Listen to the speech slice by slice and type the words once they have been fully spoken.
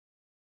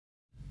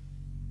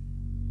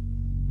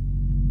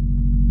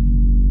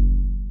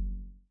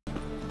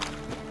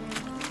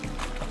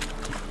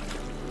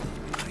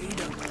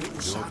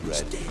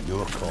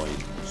Your coin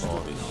is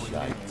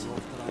shaped.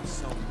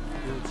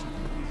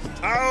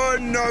 Our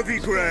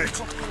Novigrad!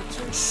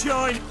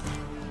 Shine!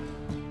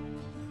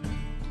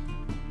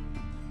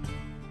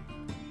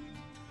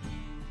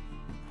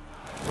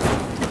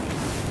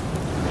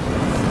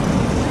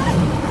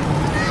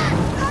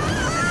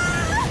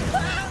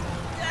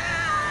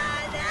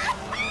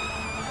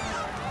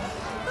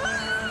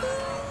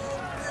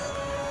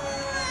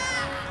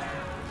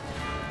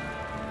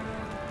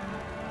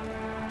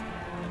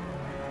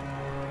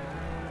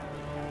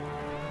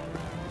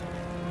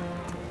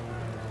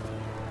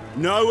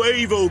 No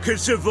evil can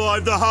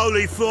survive the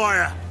holy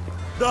fire.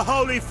 The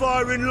holy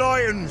fire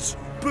enlightens,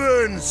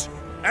 burns,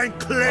 and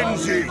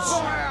cleanses.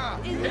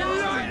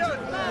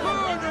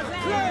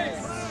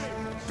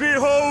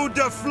 Behold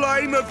the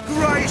flame of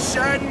grace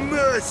and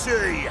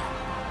mercy.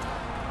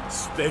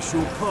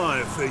 Special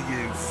pyre for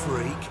you,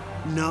 freak.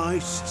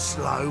 Nice,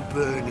 slow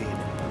burning.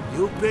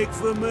 You'll beg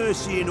for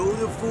mercy in all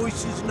the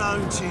voices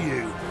known to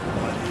you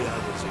by the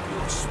others of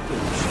your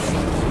species.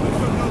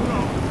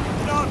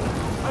 None!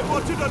 I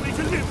wanted only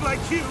to live like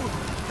you!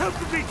 Help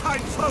me,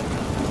 kind folk!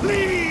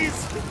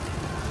 Please!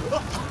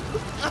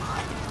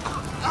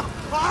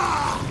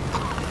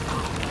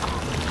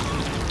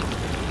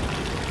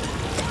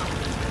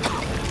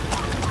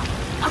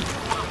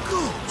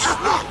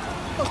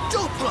 A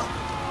Doppler!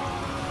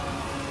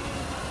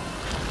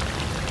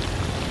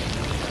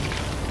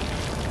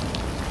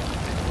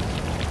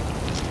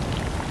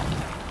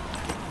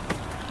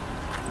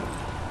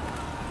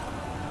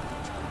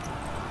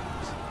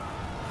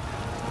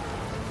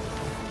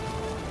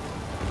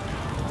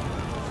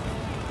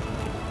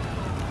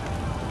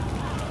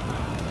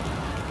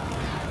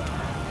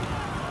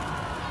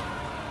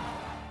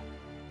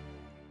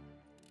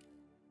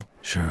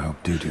 Sure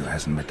hope Doo-Doo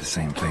hasn't met the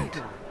same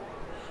fate.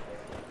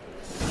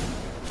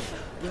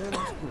 They're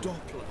not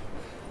Doppler.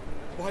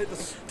 Why, the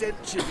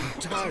stench is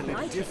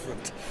entirely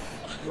different.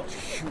 Not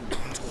human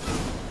at all.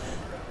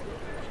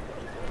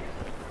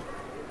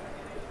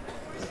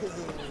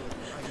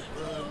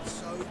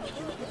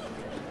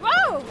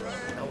 Whoa!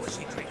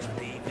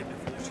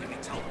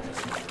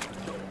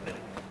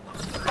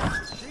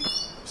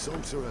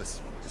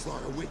 Sorceress. It's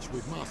like a witch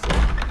with muscle.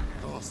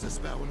 Cast a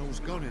spell and all's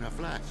gone in a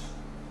flash.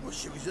 Well,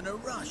 she was in a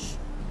rush.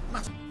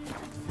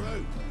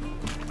 Through.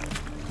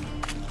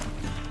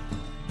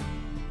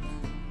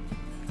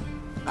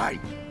 Hey!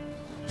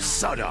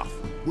 Sod off!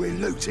 We're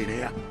looting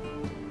here.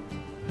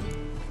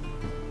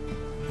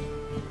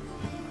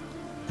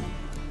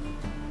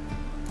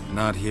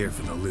 Not here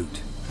for the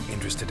loot.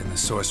 Interested in the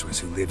sorceress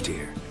who lived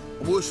here.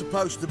 We're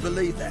supposed to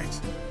believe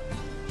that.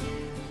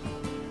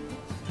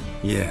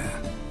 Yeah.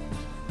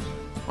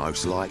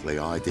 Most likely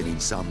hiding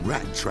in some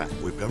rat trap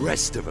with the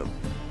rest of them.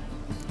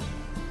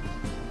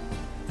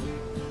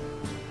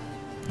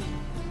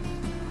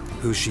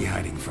 Who's she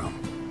hiding from?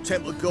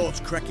 Temple Guard's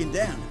cracking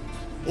down.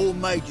 All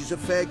mages are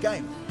fair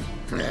game.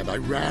 Yeah, they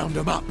round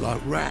them up like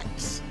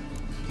rats.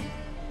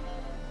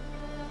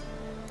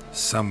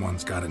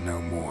 Someone's gotta know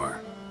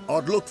more.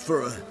 I'd look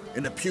for her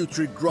in the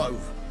Putrid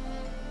Grove.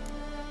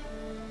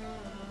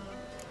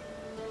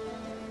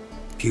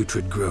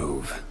 Putrid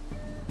Grove.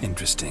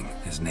 Interesting,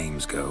 as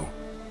names go.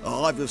 A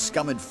hive of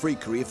scum and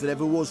freakery if there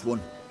ever was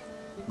one.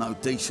 No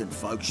decent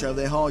folk show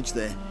their hides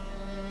there.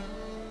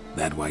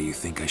 That why you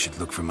think I should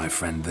look for my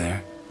friend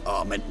there?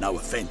 I meant no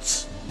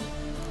offense.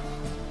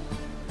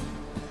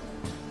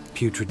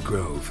 Putrid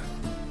Grove.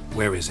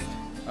 Where is it?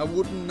 I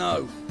wouldn't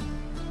know.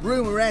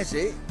 Rumour has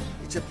it,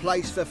 it's a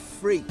place for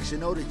freaks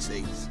and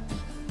oddities.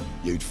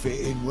 You'd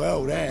fit in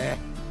well there.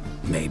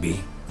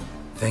 Maybe.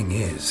 Thing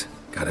is,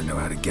 gotta know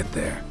how to get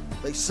there.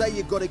 They say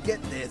you've got to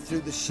get there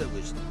through the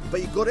sewers, but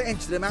you've got to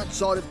enter them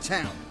outside of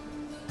town.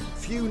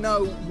 Few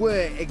know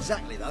where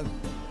exactly, though.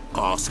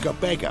 Ask a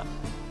beggar.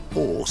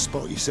 Or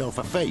spot yourself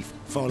a thief.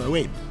 Follow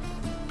him.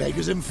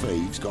 Beggars and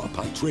thieves got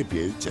to pay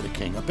tribute to the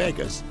King of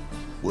Beggars.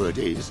 Word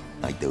is,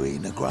 they do it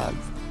in the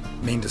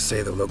Grove. Mean to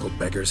say the local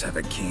beggars have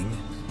a king,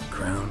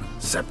 crown,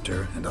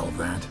 scepter, and all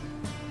that?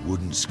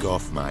 Wouldn't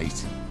scoff,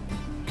 mate.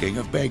 King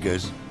of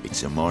Beggars,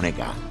 it's a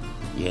moniker.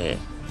 Yeah,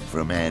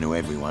 for a man who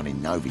everyone in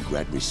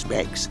Novigrad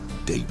respects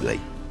deeply.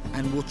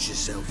 And watch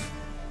yourself.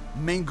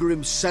 Menger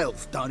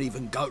himself don't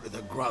even go to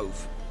the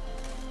Grove.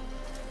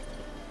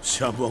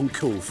 Someone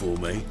called for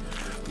me.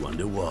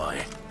 Wonder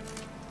why.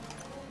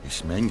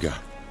 It's Menger.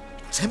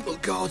 Temple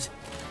Guard.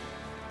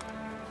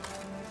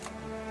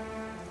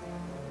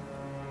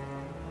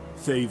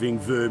 Thieving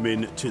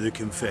vermin to the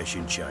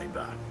confession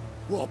chamber.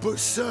 What, but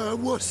sir,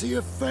 what's the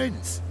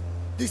offence?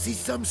 This is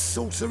some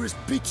sorcerer's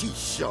bitchy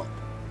shop.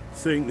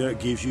 Think that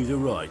gives you the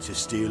right to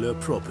steal her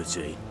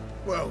property?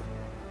 Well,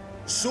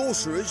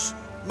 sorcerers,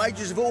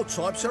 mages of all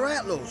types are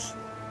outlaws.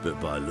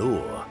 But by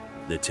law,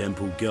 the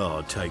Temple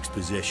Guard takes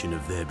possession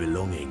of their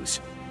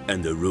belongings,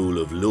 and the rule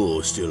of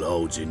law still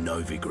holds in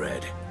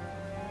Novigrad.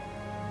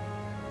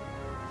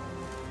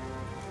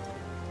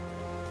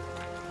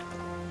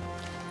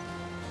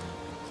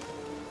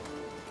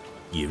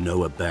 You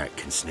know a bat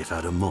can sniff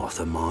out a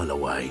moth a mile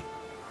away.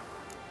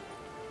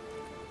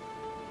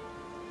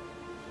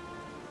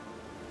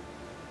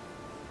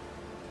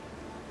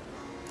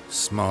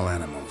 Small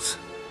animals.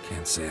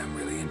 Can't say I'm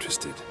really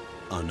interested.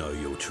 I know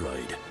your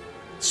trade.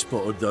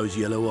 Spotted those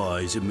yellow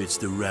eyes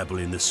amidst the rabble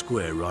in the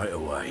square right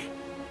away.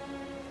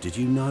 Did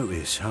you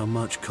notice how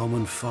much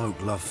common folk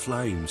love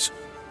flames?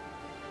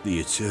 The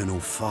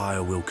eternal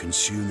fire will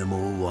consume them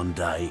all one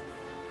day,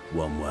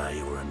 one way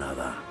or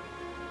another.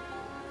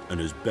 And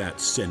as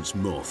bats sense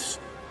moths,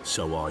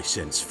 so I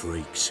sense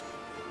freaks.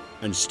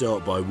 And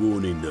start by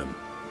warning them,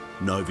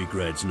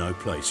 Novigrad's no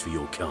place for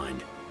your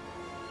kind.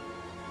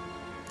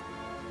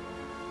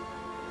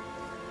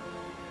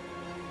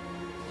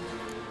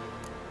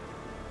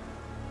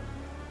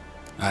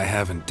 I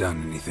haven't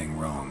done anything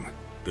wrong.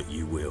 But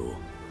you will.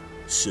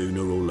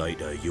 Sooner or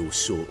later, your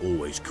sort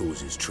always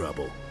causes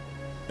trouble.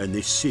 And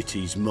this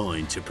city's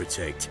mine to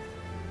protect.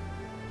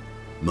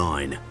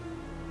 Mine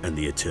and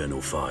the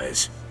eternal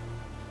fires.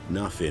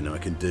 Nothing I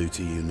can do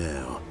to you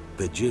now,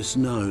 but just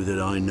know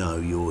that I know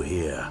you're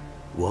here.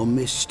 One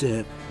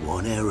misstep,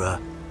 one error,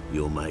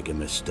 you'll make a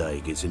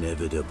mistake, it's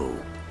inevitable.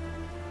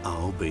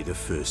 I'll be the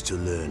first to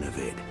learn of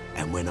it,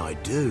 and when I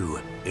do,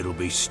 it'll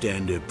be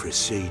standard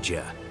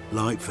procedure.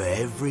 Like for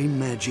every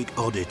magic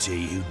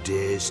oddity who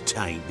dares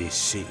taint this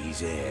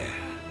city's air.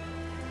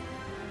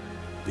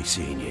 Be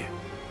seeing you.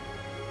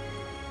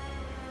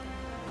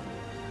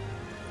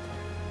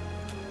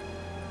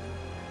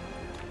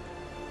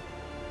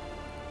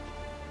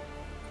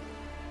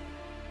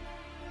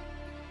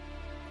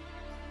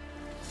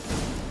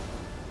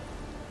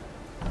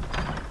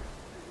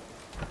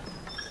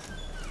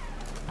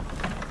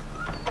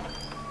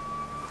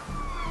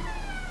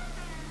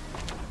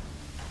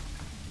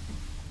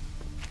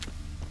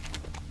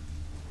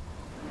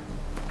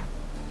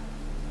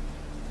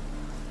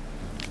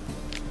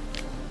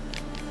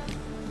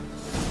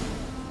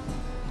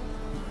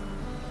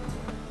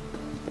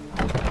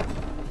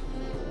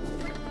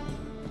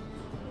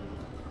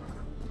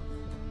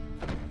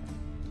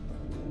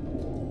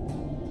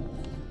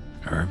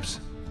 Herbs?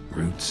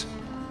 Roots?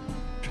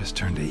 Just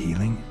turned to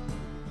healing?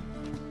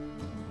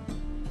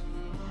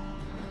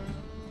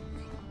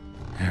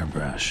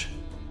 Hairbrush.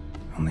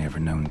 Only ever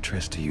known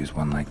Triss to use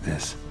one like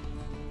this.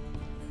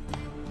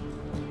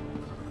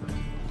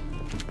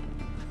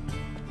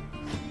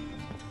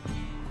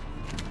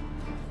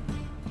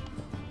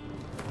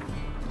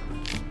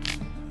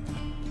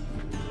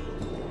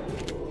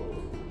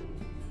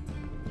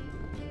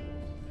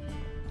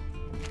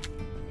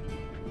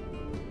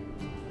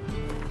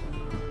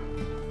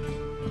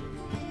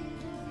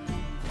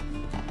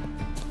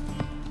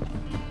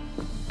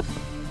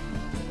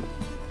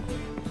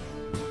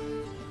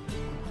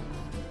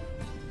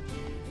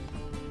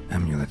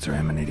 Amulets are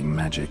emanating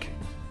magic.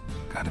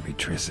 Gotta be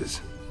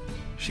Triss's.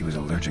 She was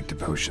allergic to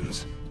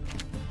potions.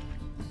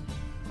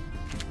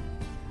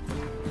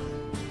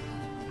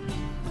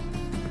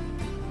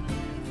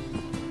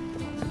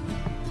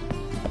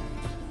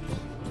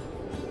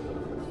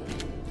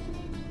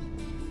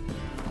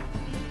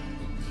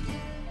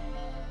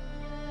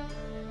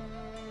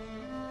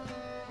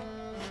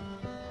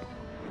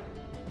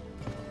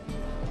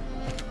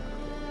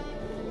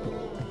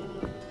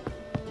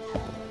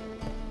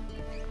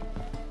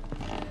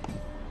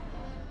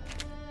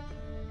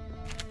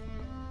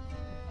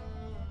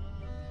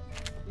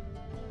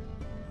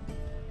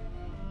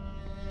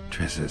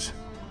 Triss's.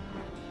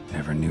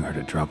 Never knew her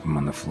to drop them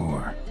on the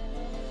floor.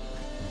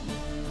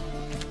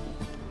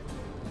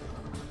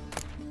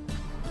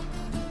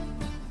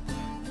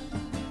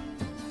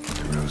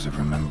 The Rose of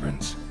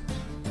Remembrance.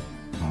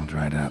 All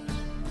dried up.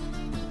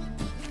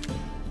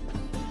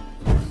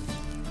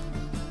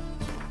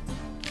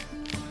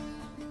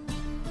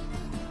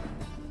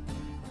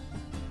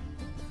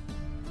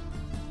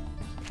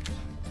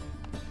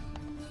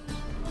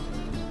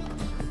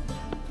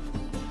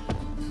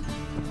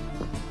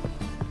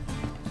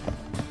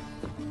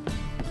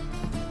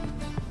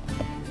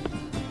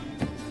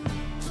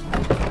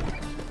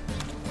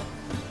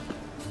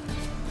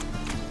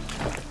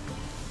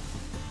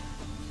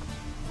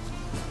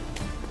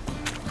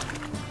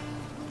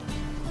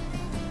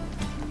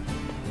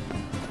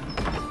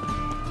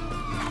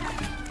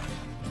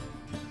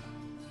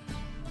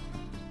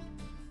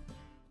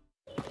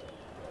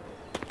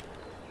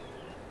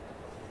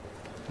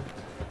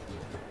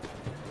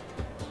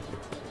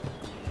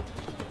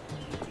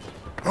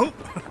 Oh,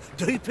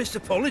 deepest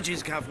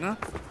apologies, Governor.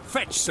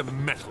 Fetch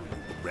some metal,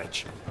 you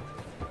wretch.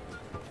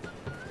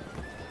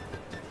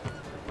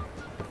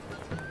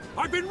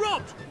 I've been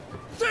robbed!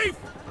 Thief!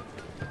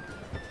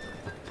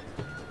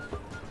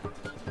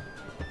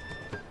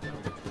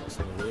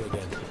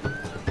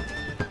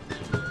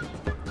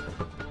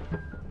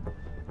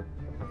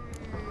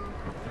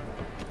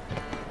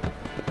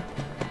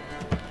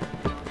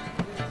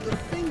 The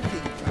thinking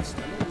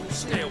customer will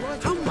see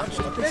right How much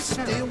did this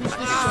steals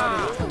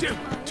the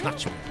Don't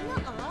touch me.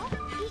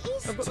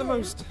 I've got the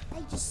most,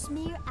 They just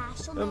smear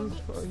ash on their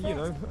lips you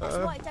know, first. That's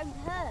why it don't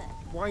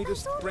hurt.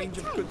 widest That's all range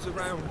it of goods takes.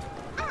 around.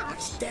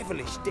 Ash?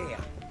 devilish, dear.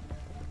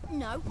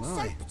 No,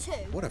 soap too.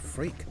 What a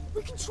freak.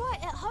 We can try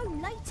it at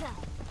home later.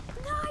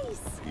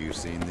 Nice! You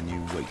seen the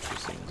new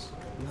waitresses?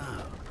 No.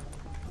 Are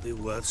they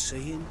worth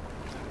seeing?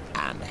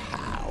 And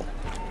how?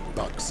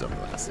 Buxom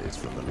lasses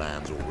from the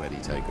lands already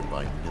taken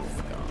by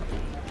Nilfgaard.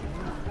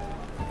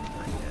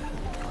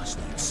 I just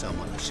need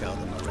someone to show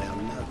them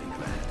around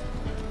Novigrad.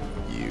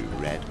 You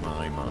read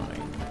my mind.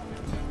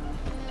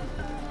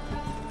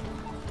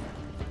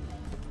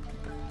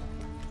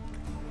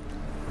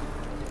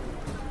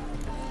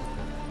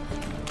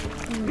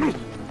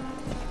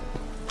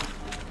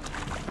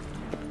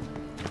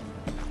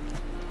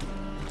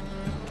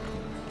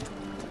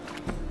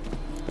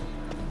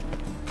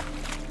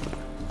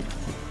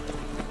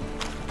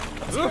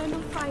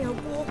 Eternal Freya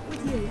walk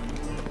with you.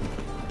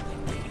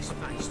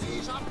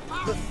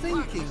 The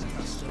thinking's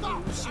customer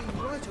will see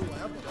right away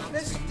I've got the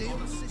best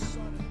deals this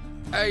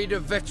side. Aid a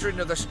veteran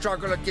of the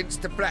struggle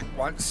against the Black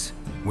once.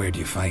 Where'd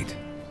you fight?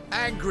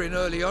 Angrin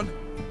early on.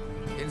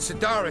 In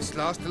Sedaris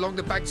last, along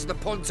the banks of the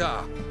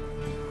Pontar.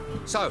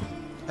 So,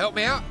 help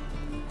me out?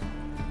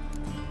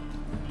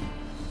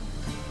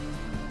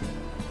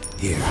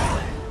 Here.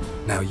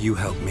 Now you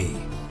help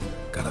me.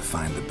 Gotta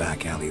find the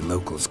back alley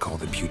locals call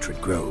the Putrid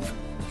Grove.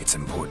 It's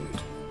important.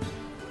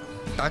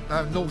 Don't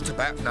know naught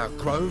about no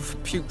grove,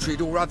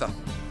 putrid or other.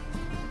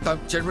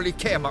 Don't generally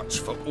care much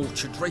for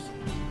orchardry.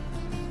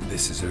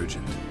 This is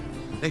urgent.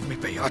 Leave me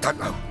be, I don't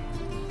know.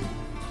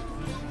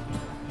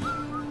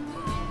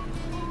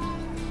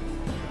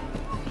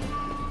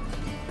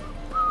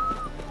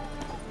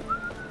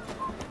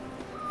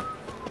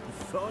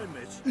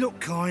 Look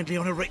kindly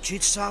on a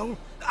wretched soul.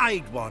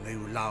 Aid one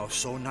who last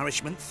saw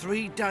nourishment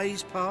 3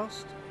 days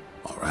past.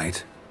 All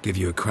right. Give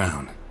you a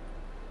crown.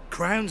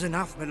 Crown's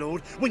enough, my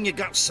lord, when your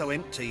gut's so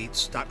empty it's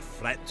stuck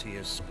flat to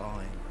your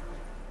spine.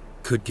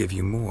 Could give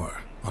you more,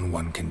 on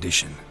one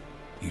condition.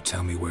 You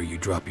tell me where you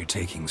drop your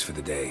takings for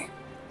the day.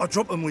 I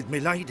drop them with me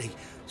lady.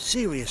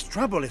 Serious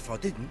trouble if I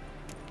didn't.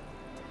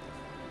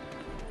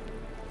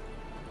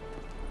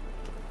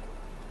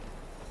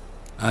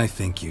 I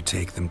think you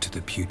take them to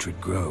the Putrid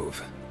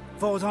Grove.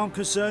 Far as I'm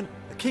concerned,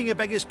 the King of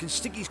Beggars can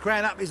stick his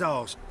crown up his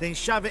arse, then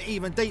shove it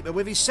even deeper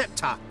with his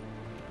sceptre.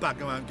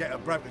 Bugger won't get a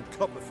broken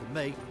copper from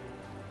me.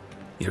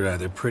 You're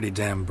either pretty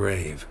damn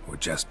brave, or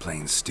just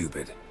plain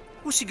stupid.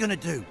 What's he gonna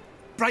do?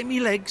 Break me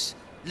legs?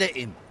 Let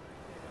him.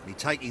 Me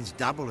taking's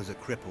double as a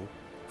cripple.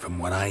 From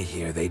what I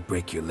hear, they'd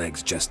break your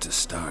legs just to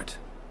start.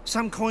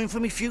 Some coin for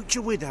me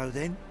future widow,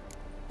 then?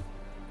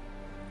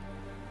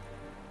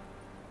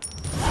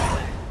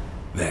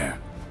 There.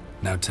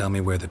 Now tell me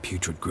where the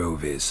Putrid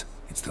Grove is.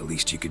 It's the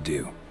least you could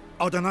do.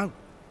 I don't know.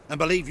 And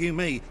believe you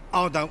me,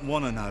 I don't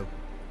want to know.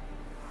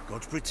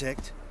 God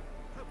protect.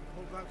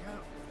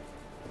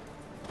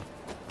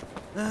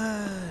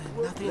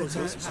 Nothing else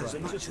as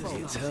much as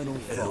the eternal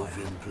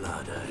elven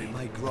blood, who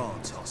may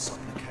grant our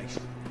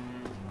supplication.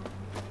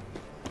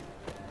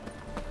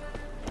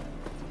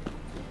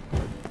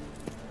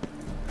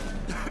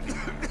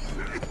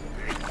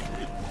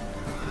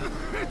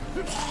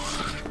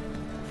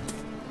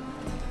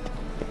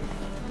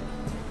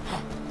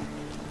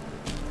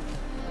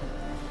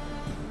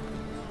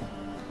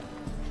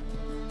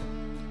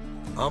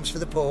 Arms for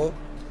the poor.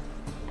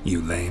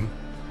 You lame?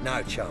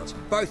 No chance.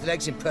 Both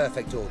legs in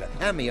perfect order.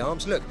 And me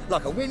arms, look,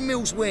 like a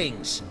windmill's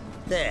wings.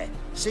 There.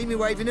 See me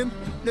waving them?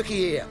 Looky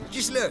here.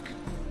 Just look.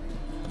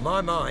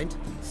 My mind,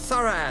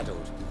 thorough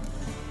addled.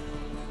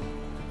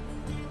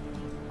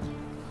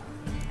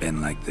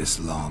 Been like this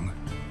long?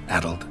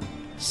 Addled?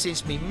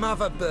 Since me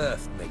mother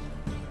birthed me.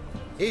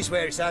 Here's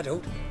where it's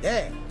addled.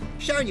 There.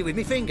 Showing you with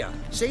me finger.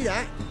 See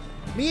that?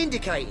 Me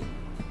indicating.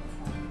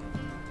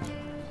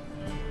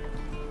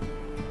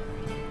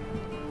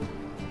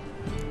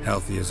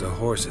 Healthy as a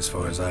horse as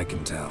far as I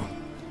can tell.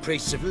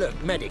 Priests of look,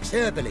 medics,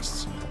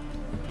 herbalists.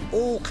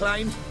 All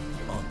claimed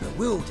I'm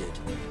bewildered.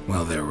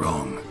 Well, they're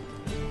wrong.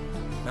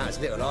 Matters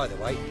little either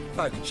way.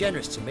 Folk are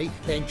generous to me.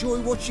 They enjoy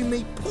watching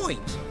me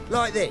point.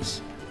 Like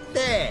this.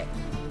 There.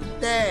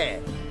 There.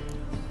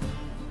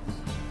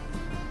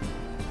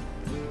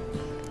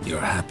 You're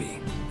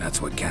happy.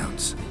 That's what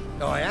counts.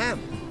 I am.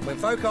 When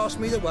folk ask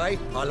me the way,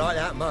 I like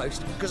that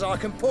most, because I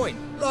can point.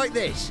 Like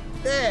this.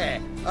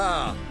 There.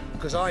 Ah.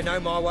 Because I know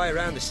my way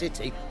around the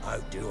city.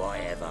 Oh, do I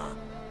ever.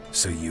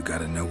 So you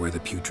gotta know where the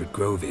Putrid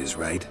Grove is,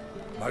 right?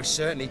 Most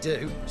certainly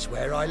do. It's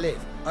where I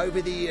live.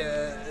 Over the,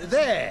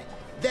 there.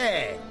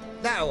 There.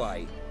 That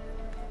way.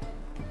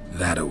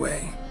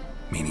 That-a-way.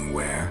 Meaning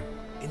where?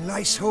 In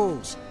Lace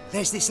Halls.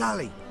 There's this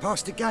alley,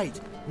 past the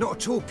gate. Not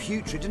at all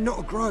putrid and not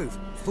a grove.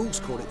 Fools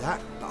call it that,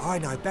 but I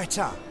know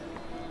better.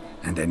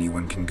 And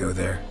anyone can go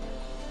there?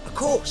 Of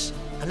course.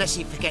 Unless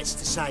he forgets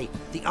to say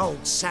the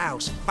old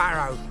sow's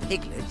farrow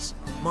piglets.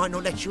 Might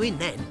not let you in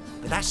then,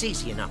 but that's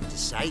easy enough to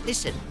say.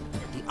 Listen,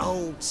 the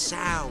old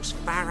sow's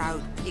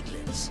farrow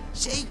piglets.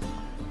 See?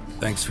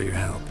 Thanks for your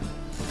help.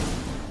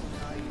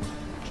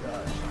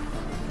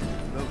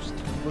 Most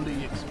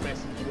fully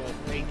expresses your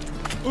fate.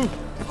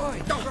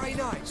 Oi, don't very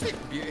nice.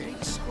 Beauty.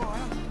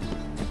 Squire.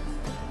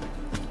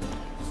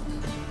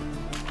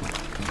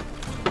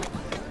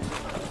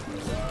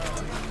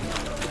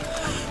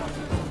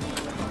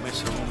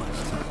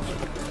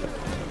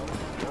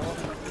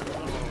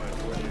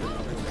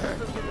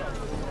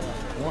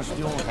 Washed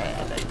your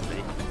hair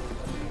lately?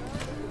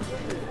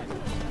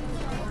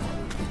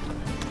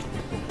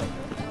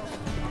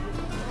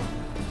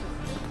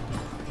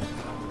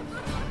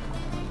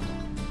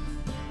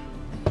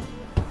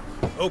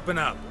 Open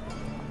up.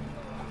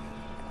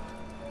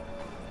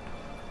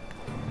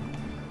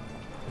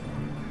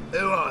 Who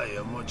are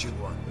you and what you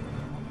want?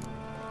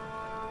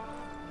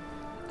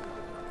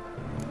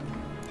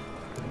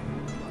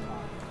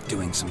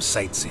 Doing some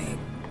sightseeing.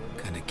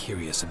 Kinda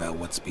curious about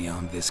what's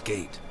beyond this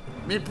gate.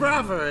 My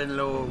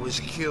brother-in-law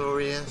was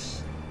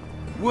curious.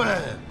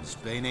 Worm's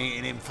been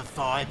eating him for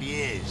 5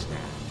 years now.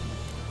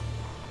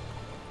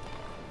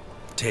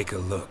 Take a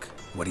look.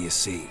 What do you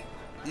see?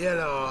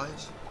 Yellow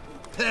eyes,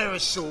 pair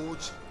of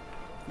swords,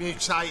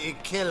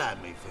 mutated killer,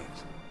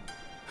 methinks.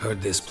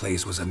 Heard this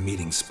place was a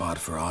meeting spot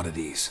for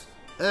oddities.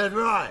 Heard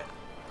right.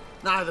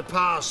 Know the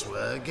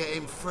password, get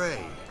him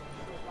free.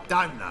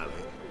 Don't know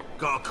it.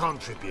 Gotta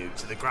contribute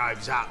to the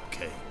Grove's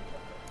upkeep.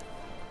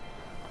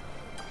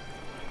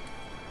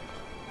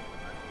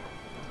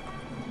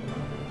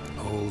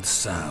 Old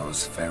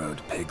sows, farrowed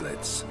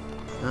piglets.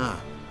 Ah.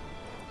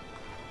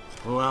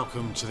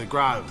 Welcome to the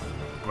Grove,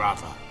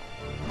 brother.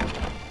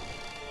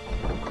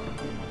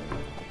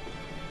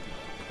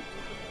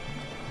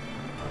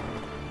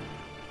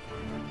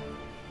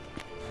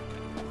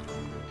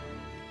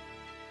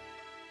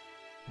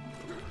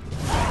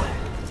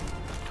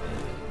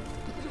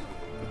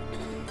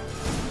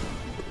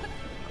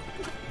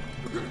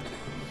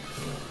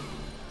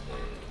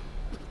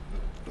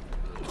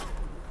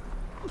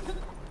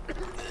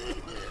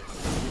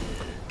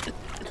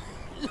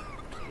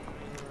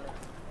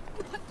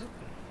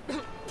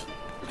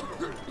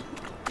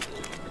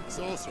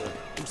 Sorcerer,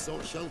 who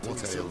sought shelter in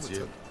What ails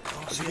you?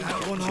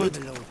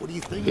 Silverton. What do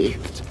you think?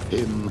 Hit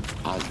him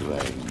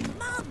again.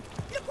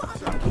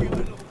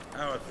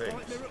 How are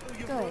things?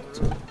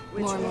 Good.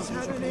 More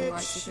Muslims are being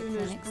brought to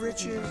the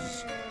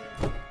clinics.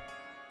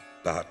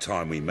 About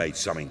time we made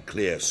something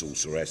clear,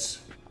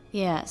 sorceress.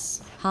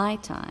 Yes, high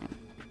time.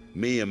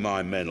 Me and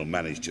my men'll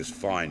manage just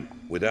fine,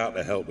 without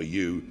the help of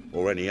you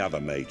or any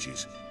other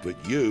mages. But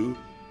you,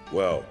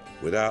 well,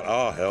 without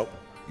our help,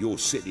 you're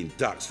sitting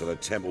ducks for the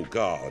temple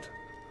guard.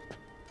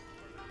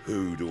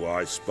 Who do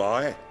I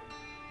spy?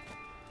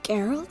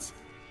 Geralt?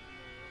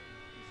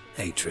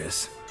 Hey,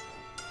 Triss.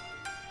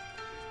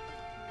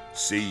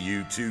 See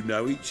you two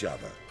know each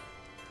other.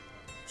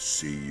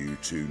 See you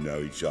two know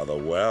each other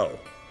well.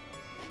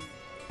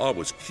 I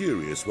was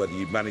curious whether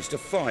you'd managed to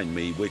find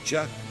me,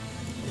 Witcher.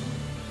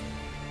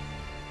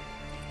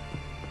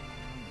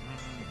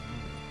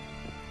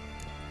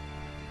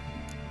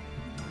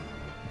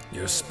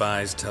 Your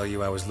spies tell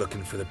you I was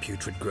looking for the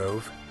Putrid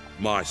Grove?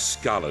 My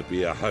skull would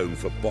be a home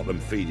for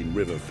bottom-feeding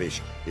river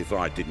fish if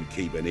I didn't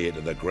keep an ear to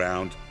the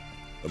ground.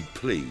 And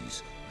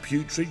please,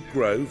 Putrid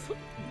Grove?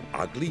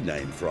 Ugly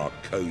name for our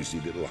cosy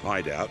little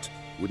hideout,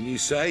 wouldn't you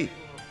say?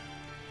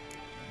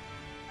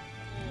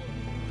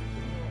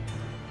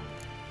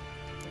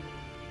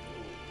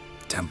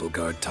 Temple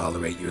Guard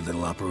tolerate your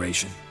little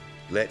operation?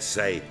 Let's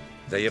say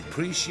they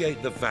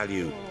appreciate the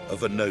value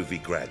of a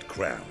Novigrad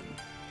crown.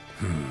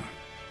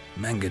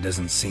 Manga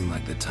doesn't seem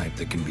like the type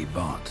that can be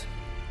bought.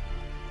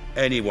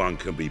 Anyone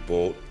can be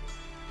bought,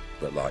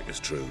 but like it's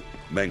true,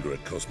 Menga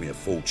had cost me a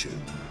fortune.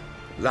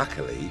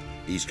 Luckily,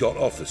 he's got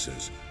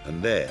officers,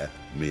 and they're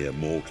mere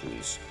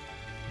mortals.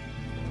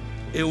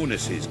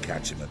 Illnesses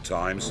catch him at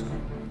times.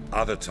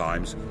 Other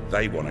times,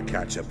 they want to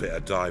catch a bit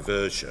of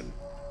diversion.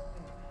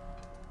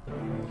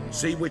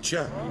 See,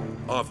 Witcher?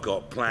 I've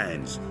got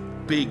plans.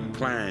 Big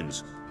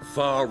plans.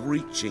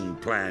 Far-reaching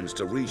plans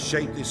to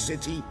reshape this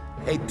city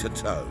head to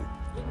toe.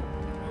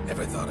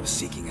 Ever thought of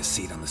seeking a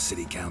seat on the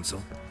city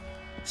council?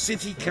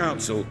 City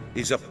Council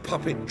is a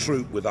puppet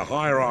troupe with a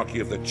hierarchy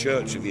of the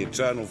Church of the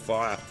Eternal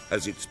Fire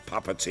as its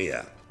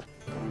puppeteer.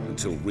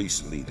 Until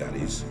recently, that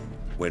is,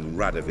 when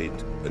Radovid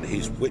and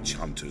his witch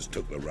hunters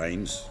took the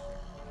reins.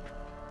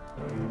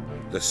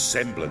 The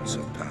semblance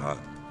of power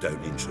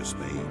don't interest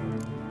me.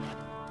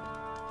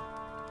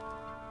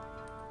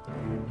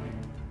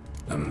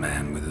 A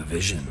man with a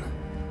vision.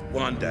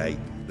 One day,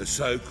 the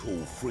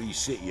so-called free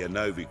city of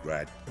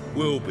Novigrad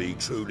will be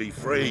truly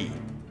free.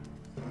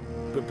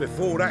 But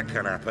before that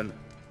can happen,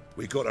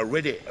 we got to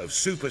rid it of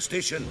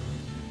superstition.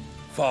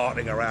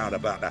 Farting around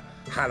about the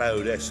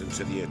hallowed essence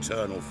of the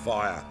eternal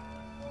fire.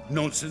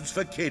 Nonsense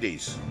for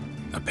kiddies.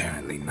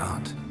 Apparently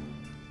not.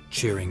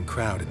 Cheering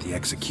crowd at the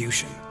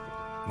execution.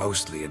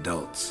 Mostly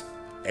adults.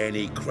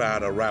 Any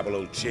crowd of rabble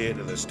will cheer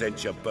to the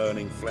stench of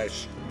burning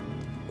flesh.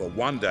 But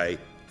one day,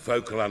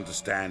 folk will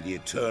understand the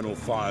eternal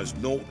fire's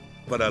naught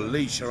but a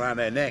leash around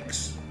their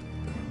necks.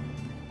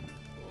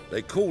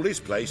 They call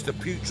this place the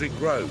Putrid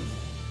Grove.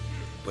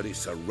 But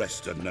it's the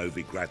rest of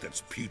Novigrad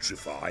that's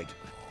putrefied.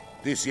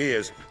 This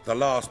here's the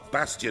last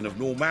bastion of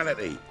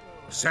normality,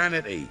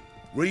 sanity,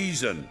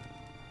 reason.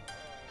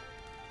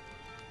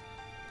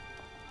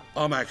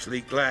 I'm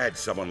actually glad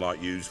someone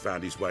like you's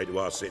found his way to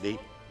our city.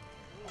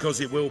 Because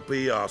it will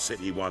be our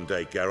city one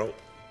day, Geralt.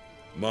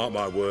 Mark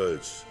my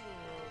words.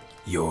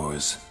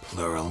 Yours,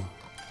 plural?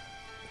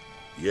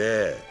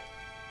 Yeah,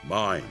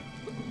 mine.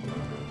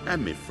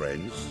 And me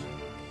friends.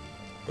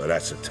 But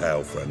that's a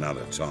tale for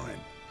another time.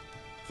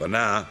 For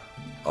now,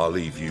 I'll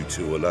leave you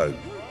two alone.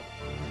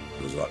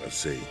 Because I can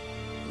see,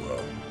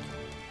 well,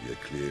 You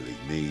clearly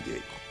need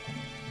it.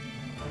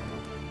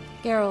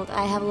 Geralt,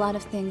 I have a lot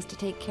of things to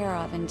take care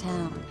of in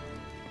town.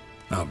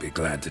 I'll be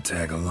glad to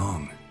tag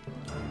along.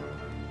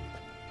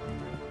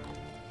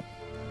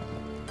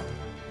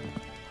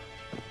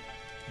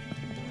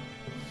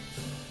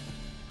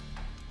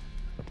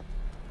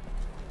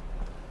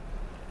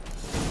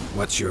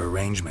 What's your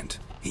arrangement?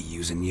 He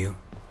using you?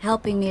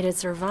 Helping me to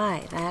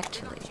survive,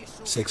 actually.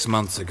 6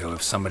 months ago,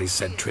 if somebody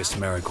said Triss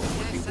Marigold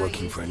would be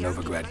working for a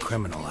Novigrad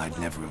criminal, I'd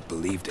never have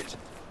believed it.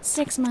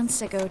 6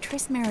 months ago,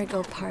 Triss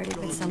Marigold parted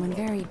with someone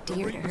very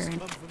dear to her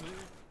and...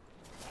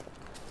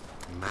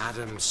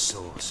 Madam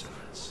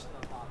Sorceress.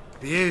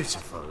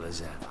 Beautiful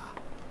as ever.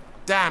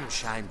 Damn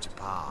shame to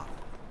part.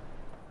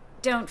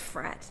 Don't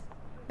fret.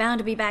 Bound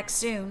to be back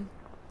soon.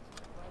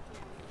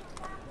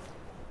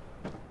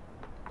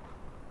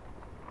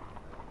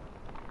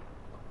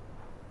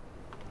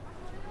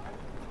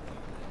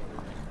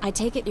 I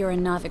take it you're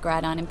in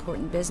Novigrad on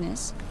important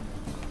business.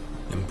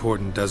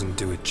 Important doesn't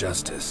do it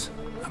justice.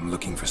 I'm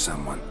looking for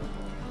someone.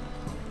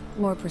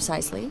 More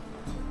precisely?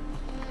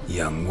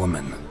 Young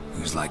woman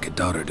who's like a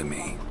daughter to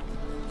me.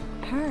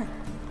 Her?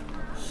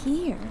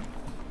 Here?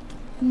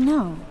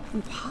 No,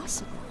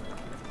 impossible.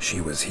 She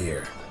was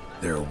here.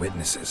 There are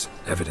witnesses,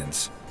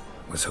 evidence.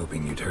 Was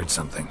hoping you'd heard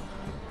something.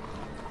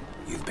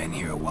 You've been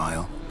here a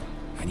while.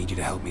 I need you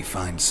to help me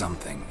find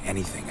something,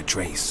 anything, a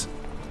trace.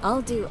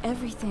 I'll do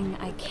everything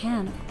I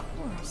can, of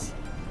course.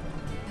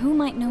 Who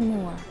might know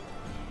more?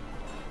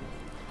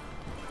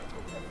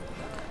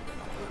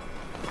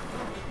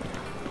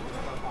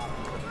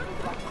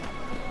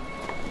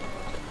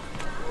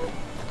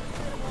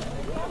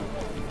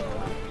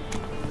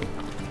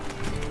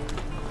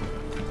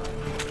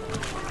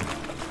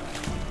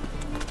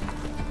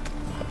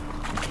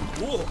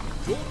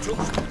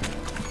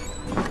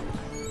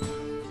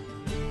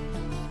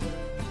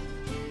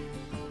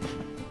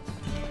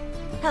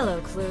 Hello,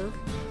 Klug.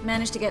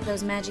 Managed to get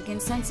those magic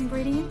incense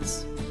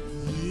ingredients?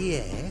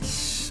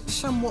 Yes,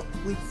 somewhat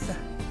with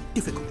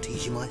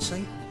difficulties, you might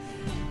say.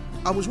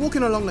 I was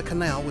walking along the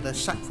canal with a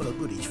sack full of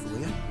goodies for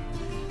you.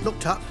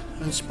 Looked up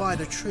and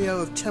spied a trio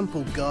of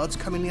temple guards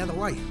coming the other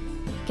way.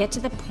 Get to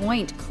the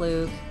point,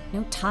 Klug.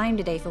 No time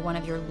today for one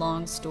of your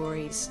long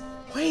stories.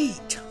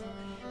 Wait!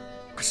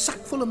 A sack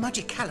full of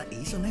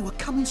magicalities and they were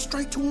coming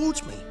straight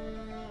towards me.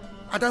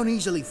 I don't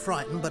easily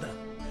frighten, but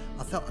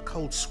I felt a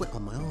cold sweat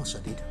on my arse, I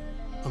did.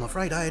 I'm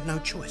afraid I had no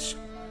choice.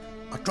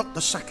 I dropped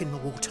the sack in the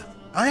water.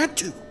 I had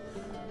to.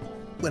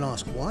 When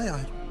asked why,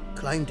 I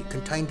claimed it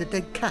contained a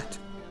dead cat.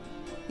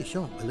 You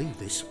shan't believe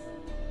this,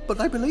 but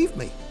they believed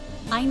me.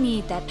 I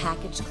need that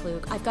package,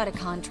 Klug. I've got a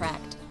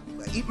contract.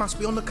 It must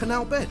be on the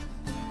canal bed.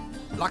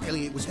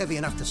 Luckily, it was heavy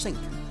enough to sink.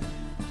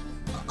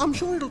 I'm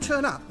sure it'll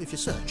turn up if you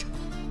search.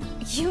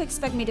 You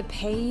expect me to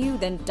pay you,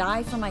 then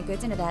dive for my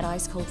goods into that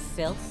ice-cold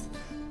filth?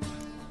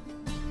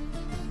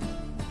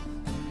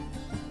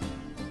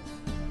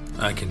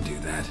 I can do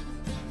that.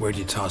 Where'd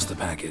you toss the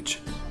package?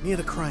 Near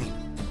the crane.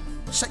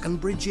 Second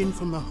bridge in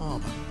from the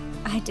harbour.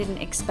 I didn't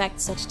expect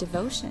such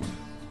devotion.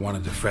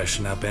 Wanted to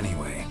freshen up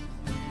anyway.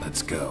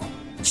 Let's go.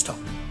 Stop.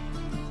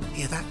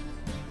 Hear that?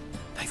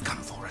 They've come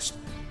for us.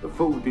 The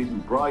fool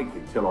didn't break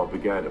until I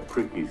began to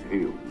prick his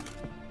heels.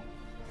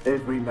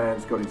 Every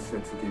man's got his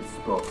sensitive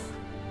spots.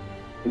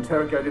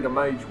 Interrogated a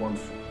mage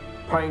once.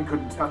 Pain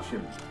couldn't touch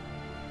him.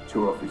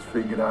 Tore off his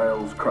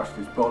fingernails, crushed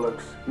his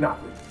bollocks,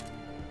 nothing.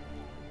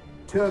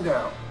 Turned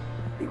out,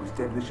 he was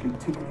devilishly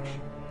ticklish.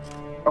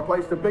 I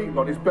placed a beetle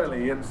on his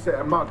belly and set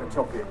a mug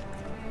atop it.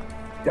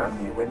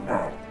 Damn near went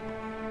mad.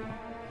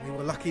 We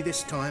were lucky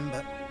this time,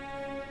 but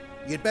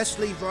you'd best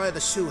leave via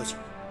the sewers.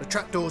 The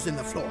trapdoor's in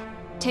the floor.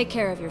 Take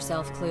care of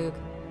yourself, Klug.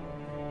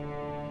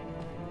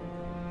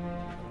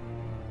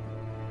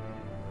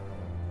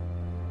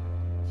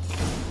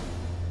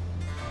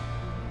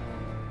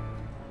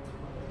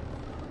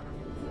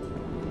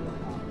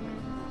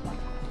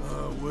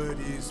 Word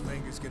is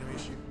Manga's gonna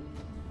miss you.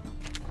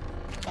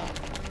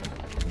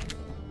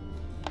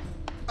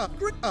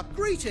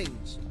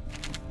 Greetings!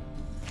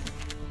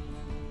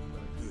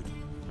 Good.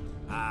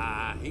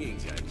 Ah, he ain't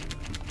judging.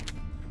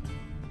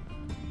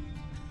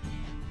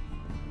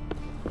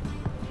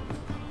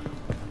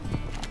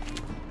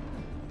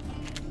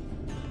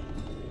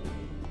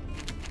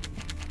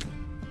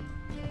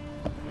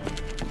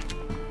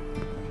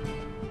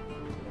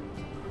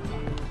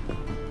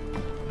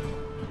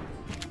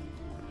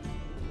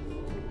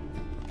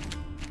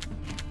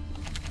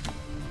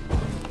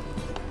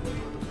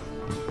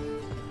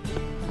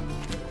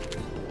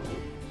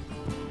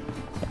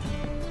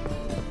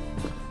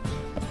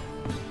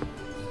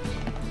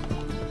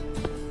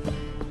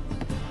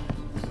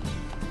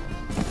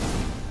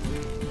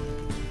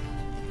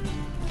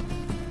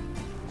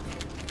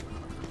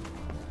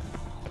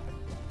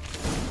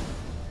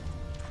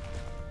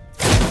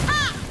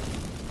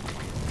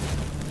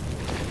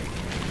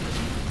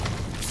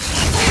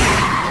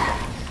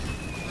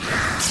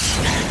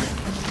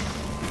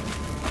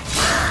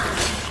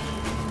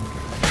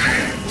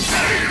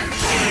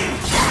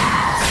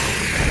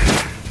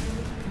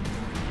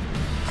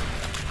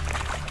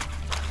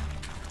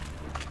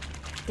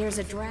 There's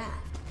a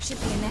draft. Should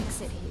be an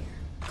exit here.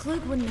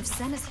 Klug wouldn't have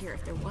sent us here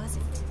if there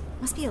wasn't.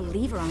 Must be a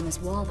lever on this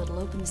wall that'll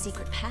open the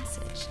secret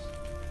passage.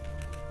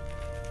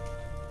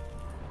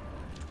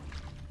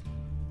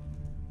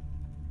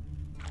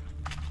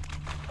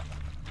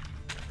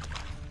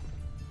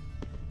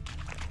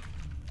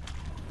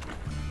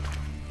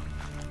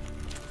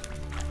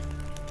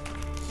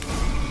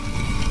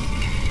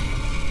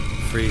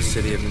 Free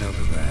City of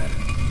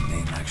Novigrad.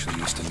 Name actually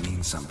used to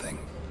mean something.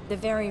 The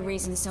very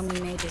reason so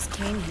many mages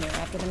came here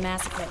after the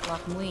massacre at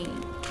Loch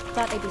Muin.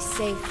 Thought they'd be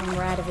safe from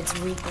Radovid's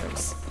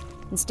reapers.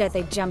 Instead,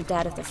 they jumped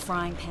out of the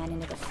frying pan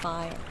into the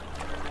fire.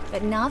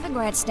 But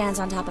Novigrad stands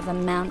on top of a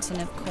mountain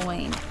of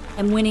coin,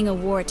 and winning a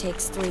war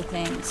takes 3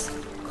 things.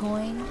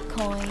 Coin,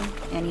 coin,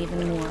 and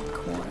even more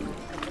coin.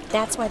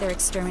 That's why they're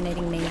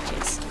exterminating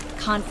mages,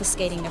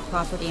 confiscating their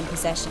property and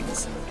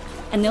possessions.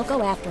 And they'll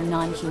go after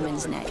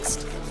non-humans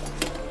next.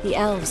 The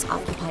elves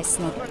occupy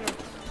Snuggle.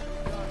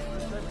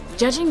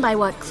 Judging by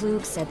what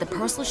Klug said, the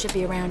parcel should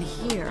be around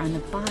here on the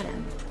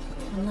bottom.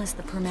 Unless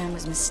the poor man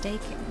was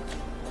mistaken.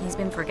 He's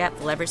been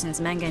forgetful ever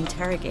since Manga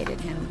interrogated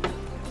him.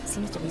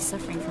 Seems to be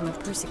suffering from a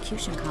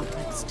persecution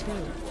complex, too.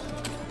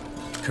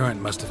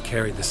 Current must have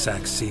carried the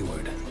sack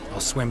seaward.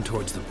 I'll swim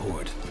towards the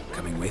port.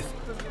 Coming with?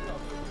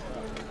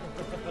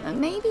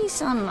 Maybe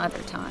some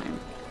other time.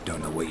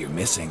 Don't know what you're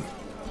missing.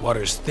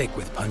 Water's thick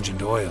with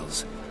pungent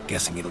oils.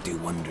 Guessing it'll do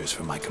wonders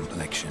for my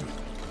complexion.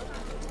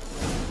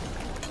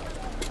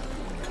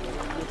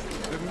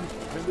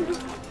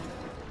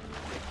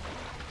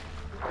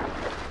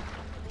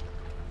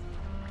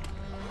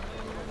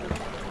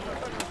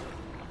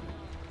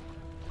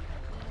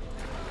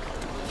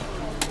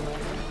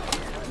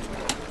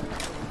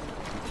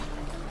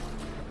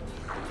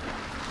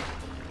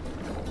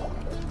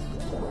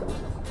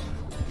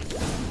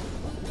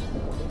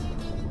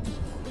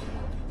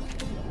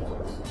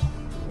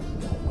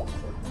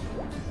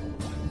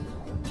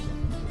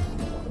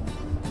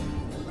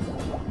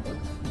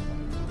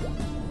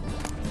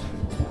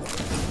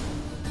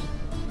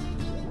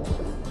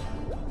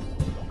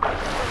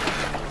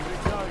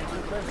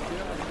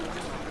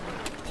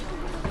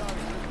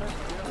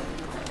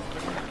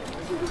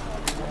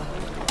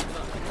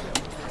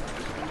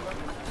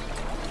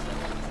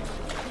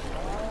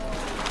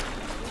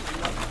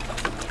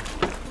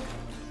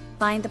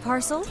 Find the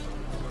parcel?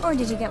 Or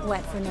did you get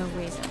wet for no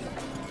reason?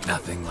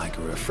 Nothing like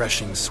a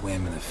refreshing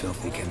swim in a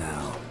filthy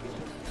canal.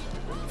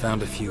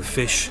 Found a few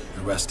fish, a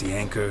rusty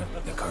anchor,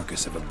 the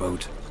carcass of a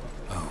boat.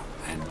 Oh,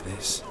 and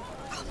this.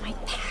 Oh, my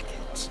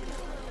package.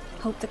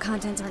 Hope the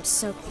contents aren't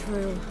soaked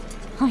through.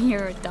 Oh,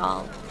 you're a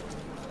doll.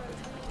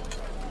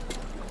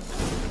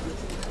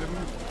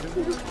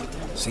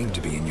 Seem to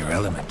be in your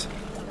element.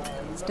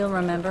 Still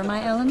remember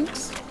my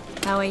elements?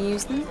 How I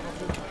use them?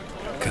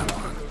 Come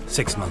on,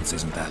 6 months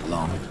isn't that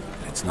long.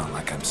 It's not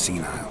like I'm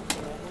senile.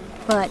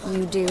 But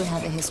you do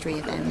have a history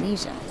of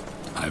amnesia.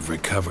 I've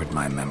recovered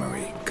my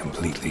memory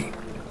completely.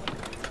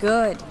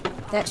 Good.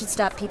 That should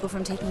stop people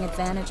from taking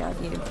advantage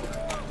of you.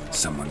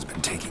 Someone's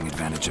been taking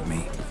advantage of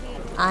me.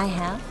 I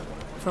have,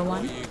 for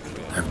one.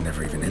 I've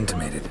never even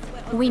intimated.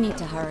 We need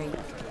to hurry.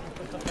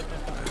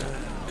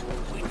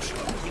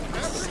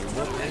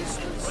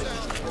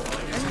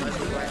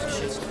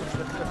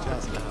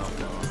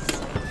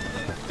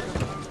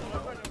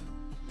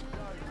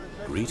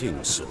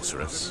 Greetings,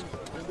 sorceress.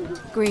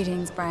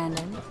 Greetings,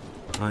 Brandon.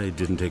 I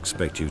didn't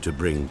expect you to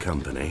bring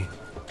company.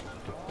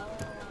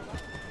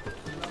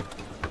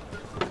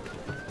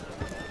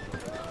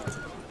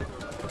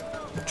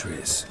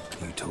 Triss,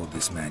 you told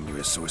this man you're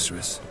a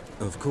sorceress?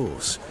 Of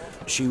course.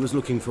 She was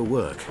looking for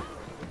work.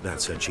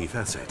 That's her chief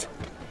asset.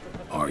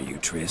 Are you,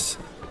 Triss?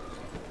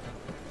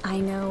 I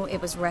know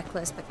it was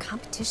reckless, but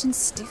competition's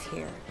stiff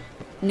here.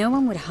 No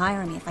one would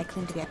hire me if I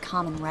claimed to be a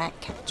common rat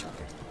catcher.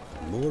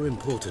 More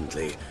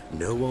importantly,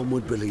 no one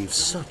would believe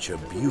such a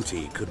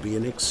beauty could be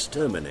an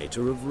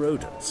exterminator of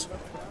rodents.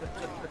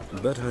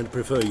 But I'd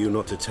prefer you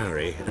not to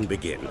tarry and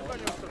begin.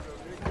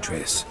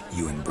 Triss,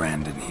 you and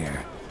Brandon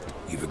here.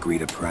 You've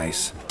agreed a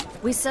price?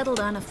 We settled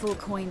on a full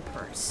coin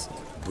purse.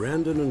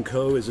 Brandon &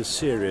 Co. is a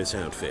serious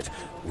outfit.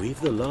 We've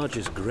the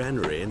largest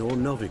granary in all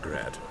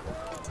Novigrad.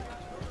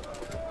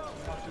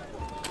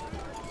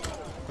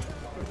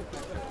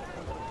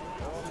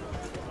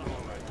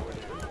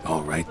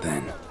 All right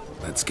then.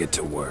 Let's get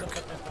to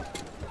work.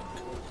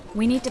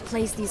 We need to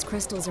place these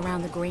crystals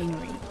around the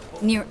granary,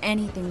 near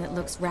anything that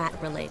looks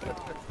rat-related.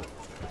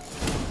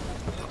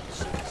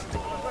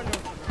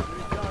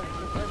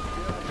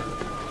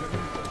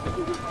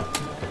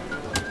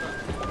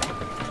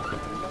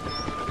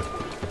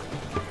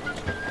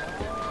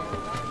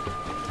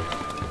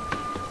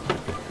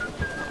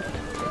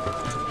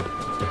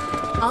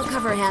 I'll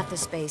cover half the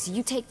space,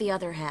 you take the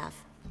other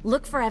half.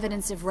 Look for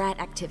evidence of rat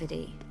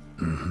activity.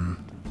 Mm-hmm.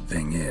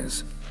 Thing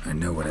is, I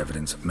know what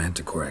evidence of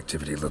manticore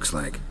activity looks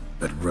like,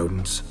 but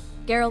rodents?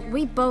 Geralt,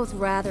 we'd both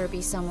rather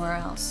be somewhere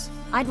else.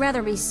 I'd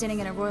rather be sitting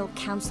in a royal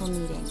council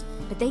meeting,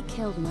 but they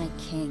killed my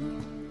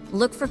king.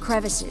 Look for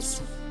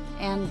crevices,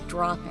 and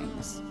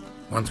droppings.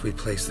 Once we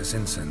place this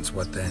incense,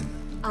 what then?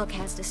 I'll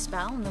cast a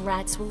spell and the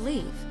rats will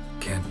leave.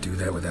 Can't do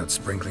that without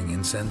sprinkling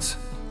incense?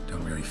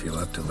 Don't really feel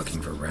up to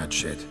looking for rat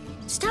shit.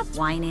 Stop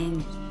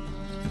whining.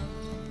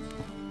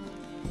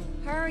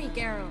 Hurry,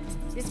 Geralt.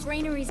 This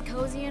granary's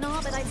cozy and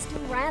all, but I'd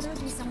still rather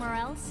be somewhere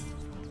else.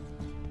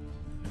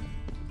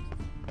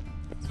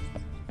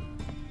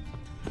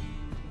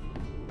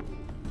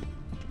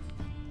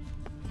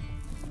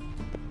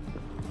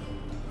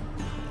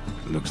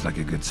 Looks like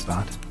a good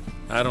spot.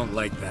 I don't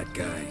like that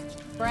guy.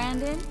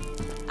 Brandon?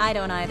 I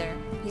don't either.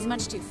 He's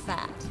much too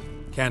fat.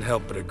 Can't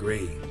help but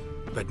agree.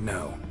 But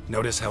no.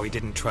 Notice how he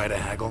didn't try to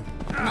haggle?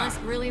 Must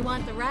really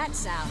want the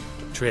rats out.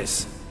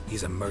 Triss,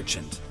 he's a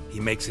merchant. He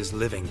makes his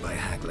living by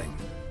haggling.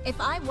 If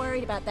I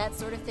worried about that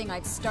sort of thing,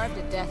 I'd starve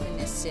to death in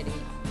this city.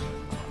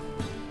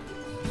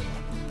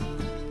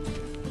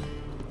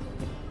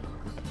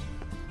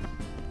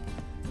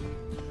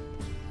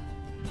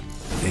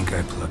 Think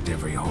I plugged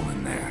every hole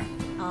in there.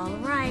 All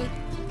right.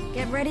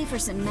 Get ready for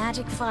some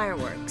magic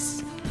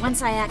fireworks.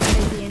 Once I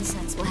activate the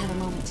incense, we'll have a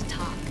moment to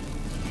talk.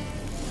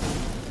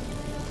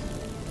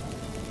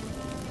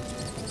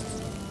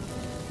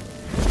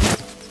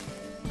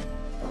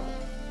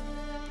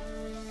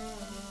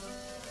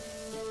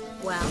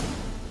 Well,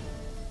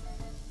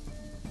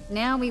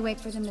 now we wait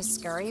for them to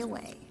scurry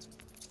away.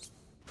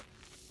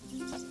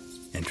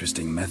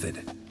 Interesting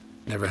method.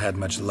 Never had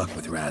much luck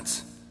with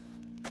rats.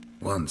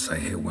 Once I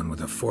hit one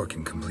with a fork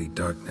in complete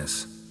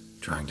darkness,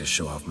 trying to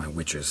show off my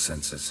witcher's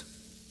senses.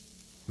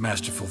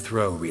 Masterful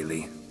throw,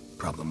 really.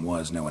 Problem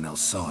was, no one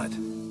else saw it.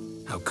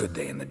 How could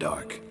they in the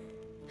dark?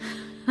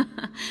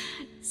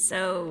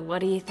 So, what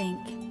do you think?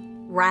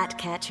 Rat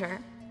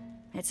catcher?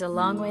 It's a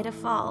long way to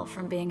fall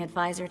from being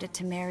advisor to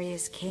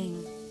Temeria's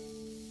king.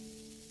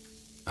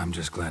 I'm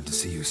just glad to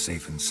see you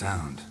safe and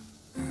sound,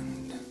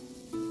 and...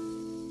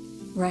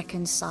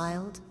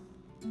 Reconciled?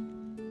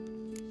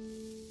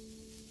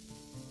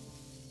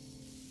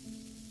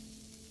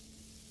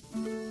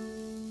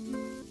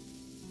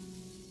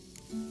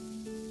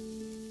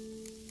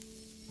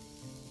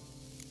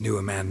 Knew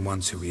a man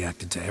once who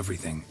reacted to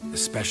everything,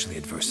 especially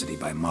adversity,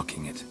 by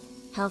mocking it.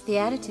 Healthy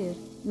attitude.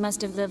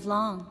 Must have lived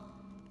long.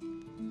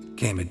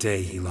 Came a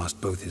day he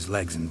lost both his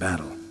legs in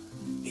battle.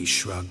 He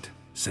shrugged,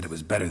 said it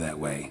was better that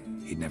way.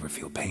 He'd never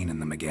feel pain in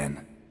them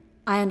again.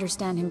 I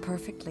understand him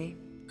perfectly.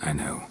 I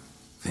know.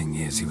 Thing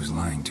is, he was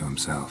lying to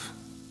himself.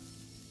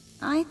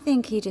 I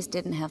think he just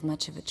didn't have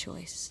much of a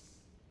choice.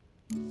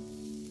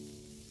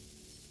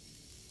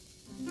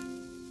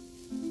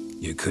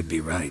 You could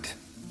be right,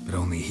 but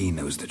only he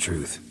knows the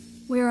truth.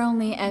 We're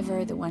only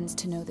ever the ones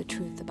to know the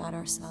truth about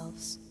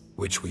ourselves.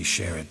 Which we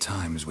share at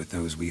times with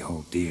those we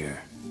hold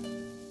dear.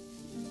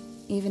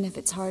 Even if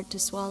it's hard to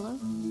swallow?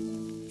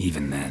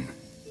 Even then.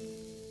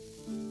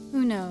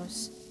 Who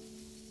knows?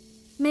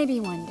 Maybe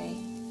one day.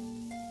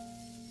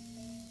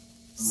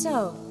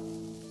 So,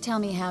 tell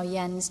me how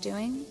Yen's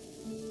doing?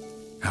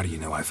 How do you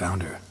know I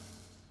found her?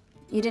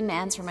 You didn't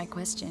answer my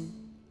question.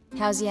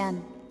 How's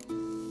Yen?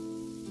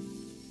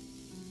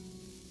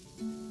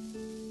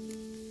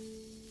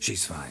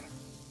 She's fine.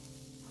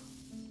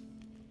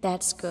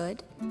 That's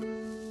good.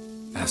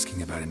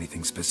 Asking about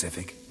anything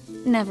specific?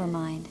 Never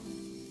mind.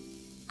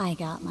 I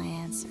got my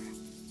answer.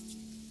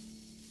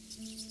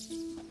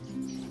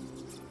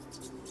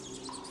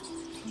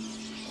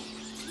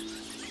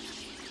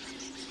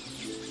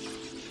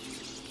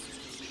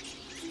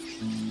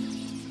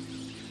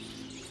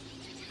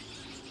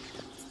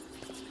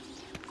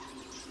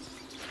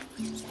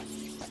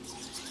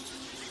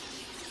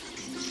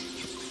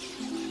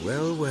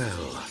 Well,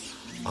 well.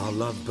 Are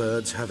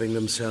lovebirds having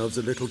themselves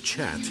a little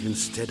chat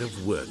instead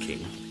of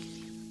working?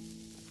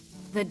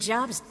 The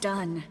job's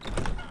done.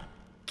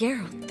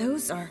 Geralt,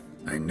 those are...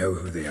 I know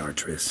who they are,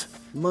 Triss.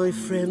 My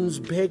friends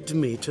begged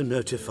me to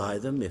notify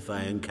them if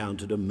I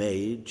encountered a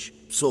mage,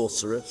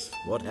 sorceress,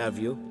 what have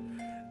you.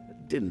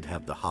 Didn't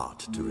have the heart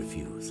to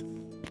refuse.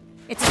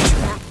 It's a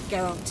trap,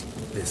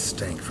 Geralt. This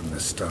stank from the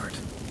start.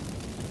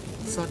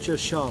 Such a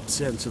sharp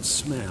sense of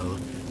smell.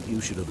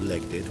 You should have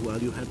legged it while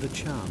you had the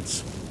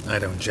chance. I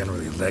don't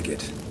generally leg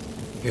it.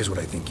 Here's what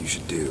I think you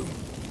should do.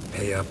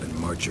 Pay up and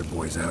march your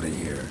boys out of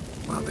here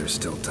while there's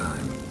still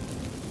time.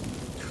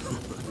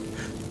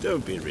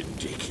 Don't be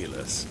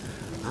ridiculous.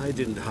 I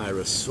didn't hire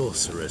a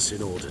sorceress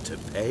in order to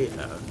pay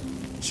her.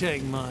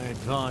 Take my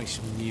advice,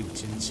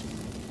 mutant.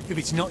 If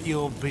it's not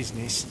your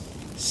business,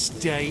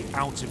 stay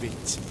out of it.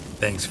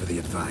 Thanks for the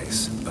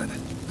advice, but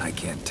I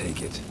can't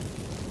take it.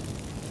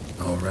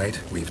 All right,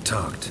 we've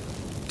talked.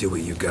 Do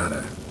what you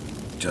gotta.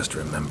 Just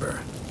remember,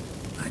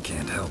 I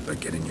can't help but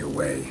get in your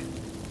way.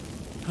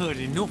 Heard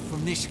enough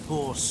from this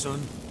horse,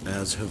 son.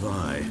 As have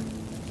I.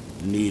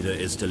 Neither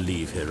is to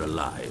leave here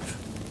alive.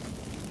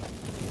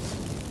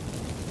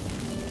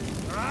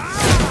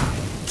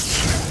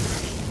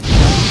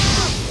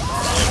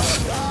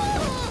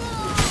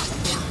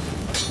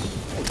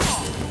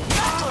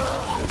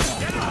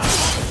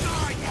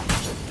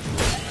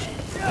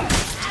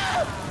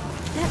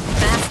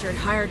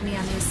 Hired me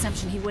on the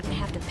assumption he wouldn't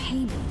have to pay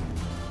me.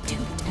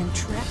 Duped and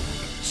trapped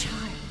like a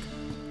child.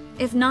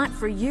 If not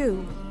for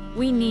you,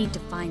 We need to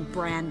find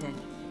Brandon.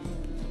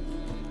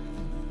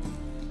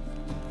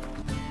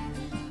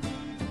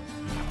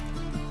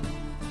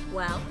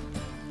 Well?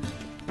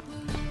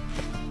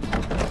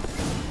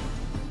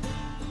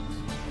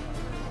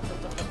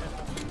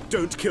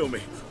 Don't kill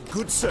me.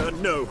 Good sir,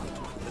 no.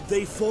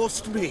 They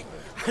forced me.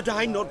 Had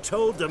I not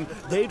told them,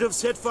 they'd have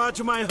set fire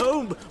to my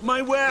home,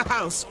 my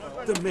warehouse.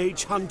 The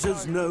mage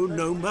hunters know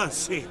no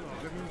mercy.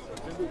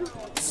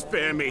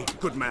 Spare me,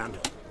 good man.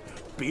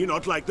 Be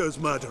not like those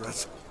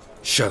murderers.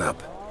 Shut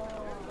up.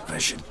 I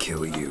should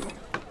kill you.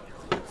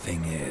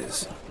 Thing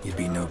is, you'd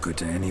be no good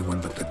to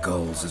anyone but the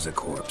gulls as a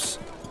corpse.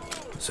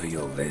 So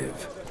you'll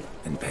live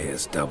and pay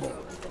us double.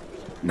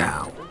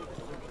 Now.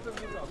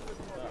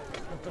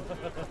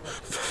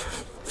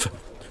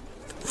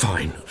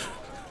 Fine.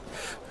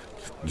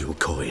 Your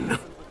coin.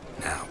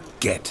 Now,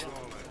 get.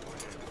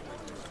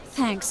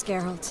 Thanks,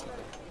 Geralt.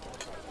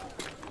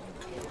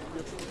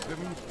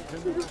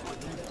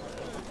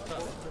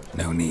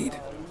 No need.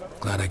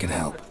 Glad I could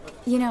help.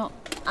 You know,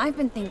 I've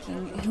been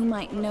thinking who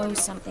might know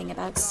something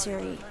about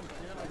Ciri.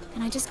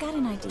 And I just got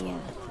an idea.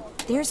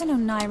 There's an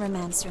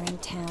Oneiromancer in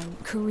town,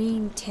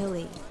 Kareem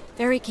Tilly.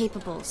 Very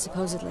capable,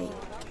 supposedly.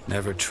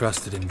 Never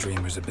trusted in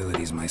Dreamer's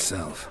abilities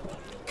myself.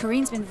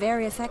 Kareem's been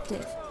very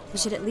effective. We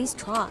should at least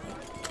try.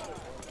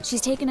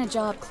 She's taken a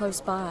job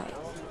close by.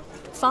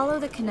 Follow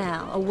the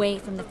canal, away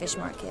from the fish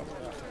market.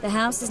 The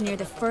house is near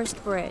the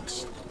first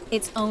bridge.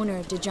 Its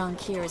owner, Dejon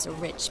Kier, is a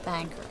rich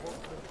banker.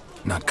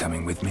 Not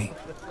coming with me?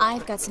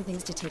 I've got some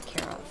things to take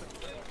care of.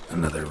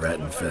 Another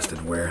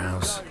rat-infested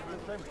warehouse?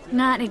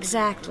 Not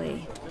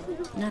exactly.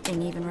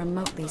 Nothing even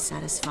remotely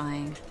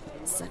satisfying.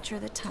 Such are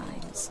the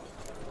times.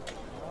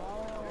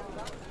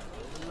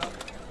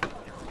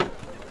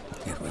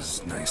 It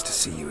was nice to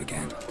see you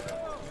again.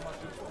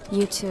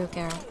 You too,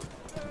 Geralt.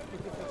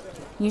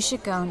 You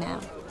should go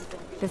now,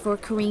 before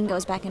Kareem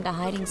goes back into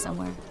hiding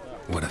somewhere.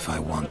 What if I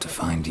want to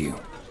find you?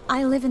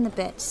 I live in the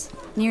Bits,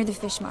 near the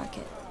fish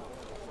market.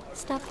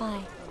 Stop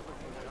by.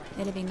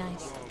 It'll be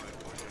nice.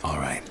 All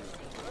right.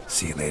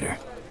 See you later.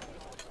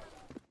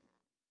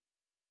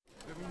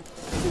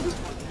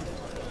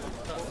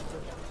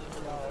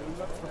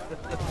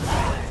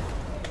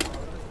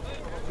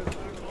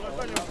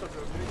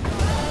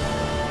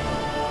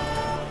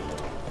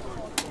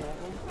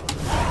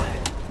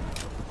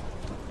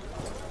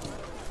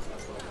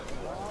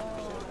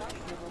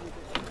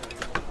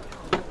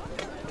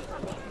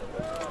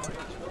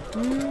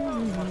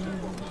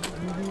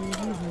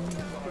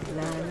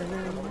 La,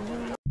 la, la.